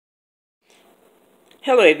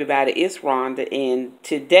Hello everybody, it's Rhonda, and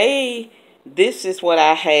today this is what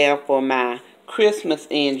I have for my Christmas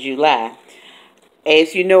in July.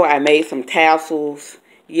 As you know, I made some tassels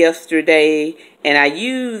yesterday, and I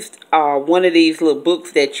used one of these little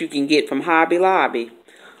books that you can get from Hobby Lobby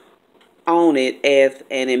on it as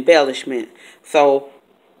an embellishment. So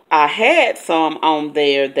I had some on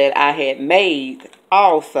there that I had made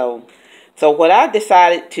also. So what I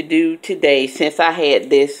decided to do today, since I had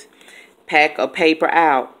this pack of paper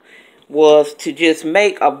out, was to just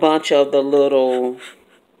make a bunch of the little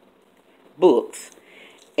books.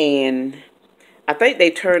 And I think they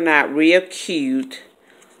turned out real cute.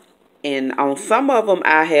 And on some of them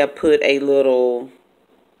I have put a little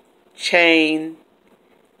chain.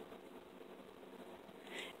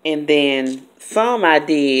 And then some I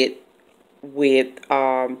did with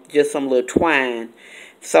just some little twine.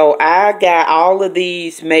 So I got all of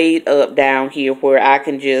these made up down here where I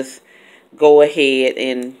can just go ahead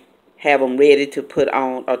and have them ready to put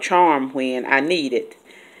on a charm when I need it.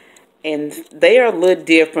 And they are a little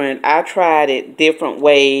different. I tried it different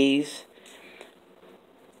ways.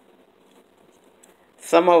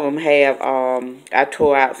 Some of them have, I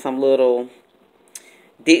tore out some little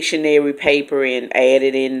dictionary paper and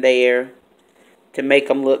added in there to make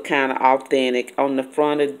them look kind of authentic. On the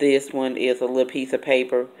front of this one is a little piece of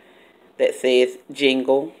paper that says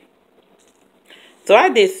jingle. So I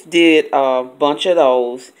just did a bunch of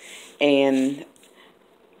those, and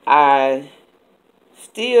I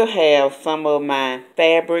still have some of my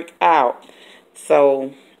fabric out.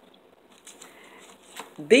 So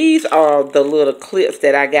these are the little clips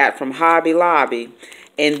that I got from Hobby Lobby,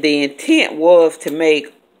 and the intent was to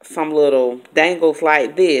make some little dangles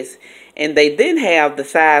like this, and they didn't have the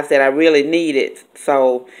size that I really needed,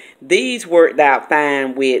 so these worked out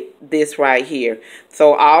fine with this right here.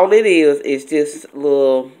 So all it is just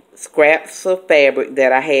little scraps of fabric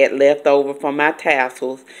that I had left over from my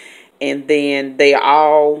tassels, and then they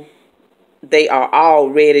are all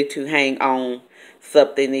ready to hang on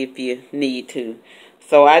something if you need to.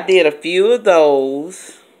 So I did a few of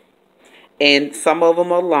those, and some of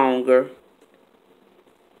them are longer.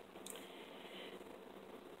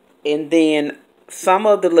 And then some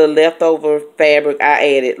of the little leftover fabric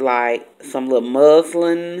I added, like some little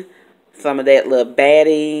muslin, some of that little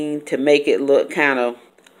batting to make it look kind of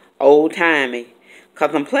old-timey.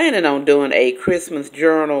 Because I'm planning on doing a Christmas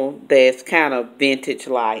journal that's kind of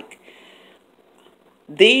vintage-like.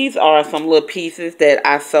 These are some little pieces that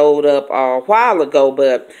I sewed up a while ago,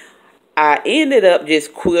 but I ended up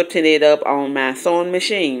just quilting it up on my sewing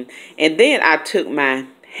machine. And then I took my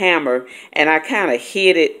hammer and I kind of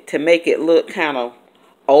hit it to make it look kind of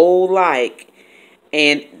old-like.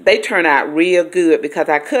 And they turned out real good because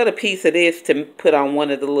I cut a piece of this to put on one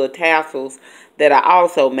of the little tassels that I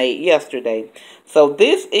also made yesterday. So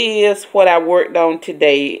this is what I worked on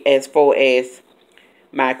today as far as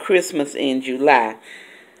my Christmas in July.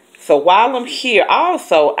 So while I'm here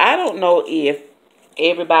also, I don't know if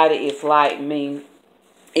everybody is like me.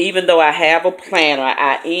 Even though I have a planner,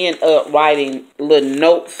 I end up writing little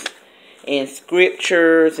notes and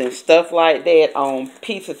scriptures and stuff like that on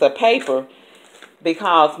pieces of paper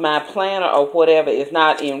because my planner or whatever is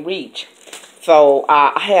not in reach. So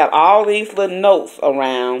I have all these little notes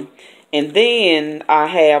around, and then I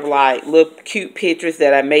have like little cute pictures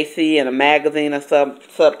that I may see in a magazine or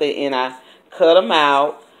something, and I cut them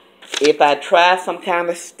out. If I try some kind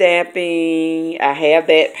of stamping, I have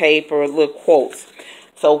that paper, little quotes.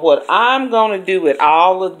 So what I'm going to do with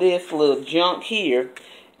all of this little junk here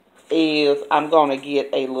is I'm going to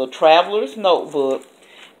get a little traveler's notebook,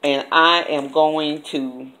 and I am going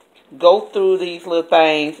to go through these little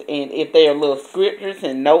things, and if there are little scriptures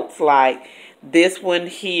and notes like this one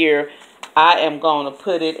here, I am going to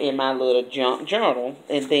put it in my little junk journal,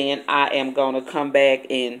 and then I am going to come back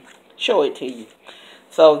and show it to you.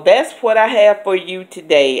 So that's what I have for you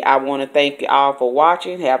today. I want to thank you all for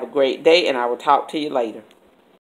watching. Have a great day, and I will talk to you later.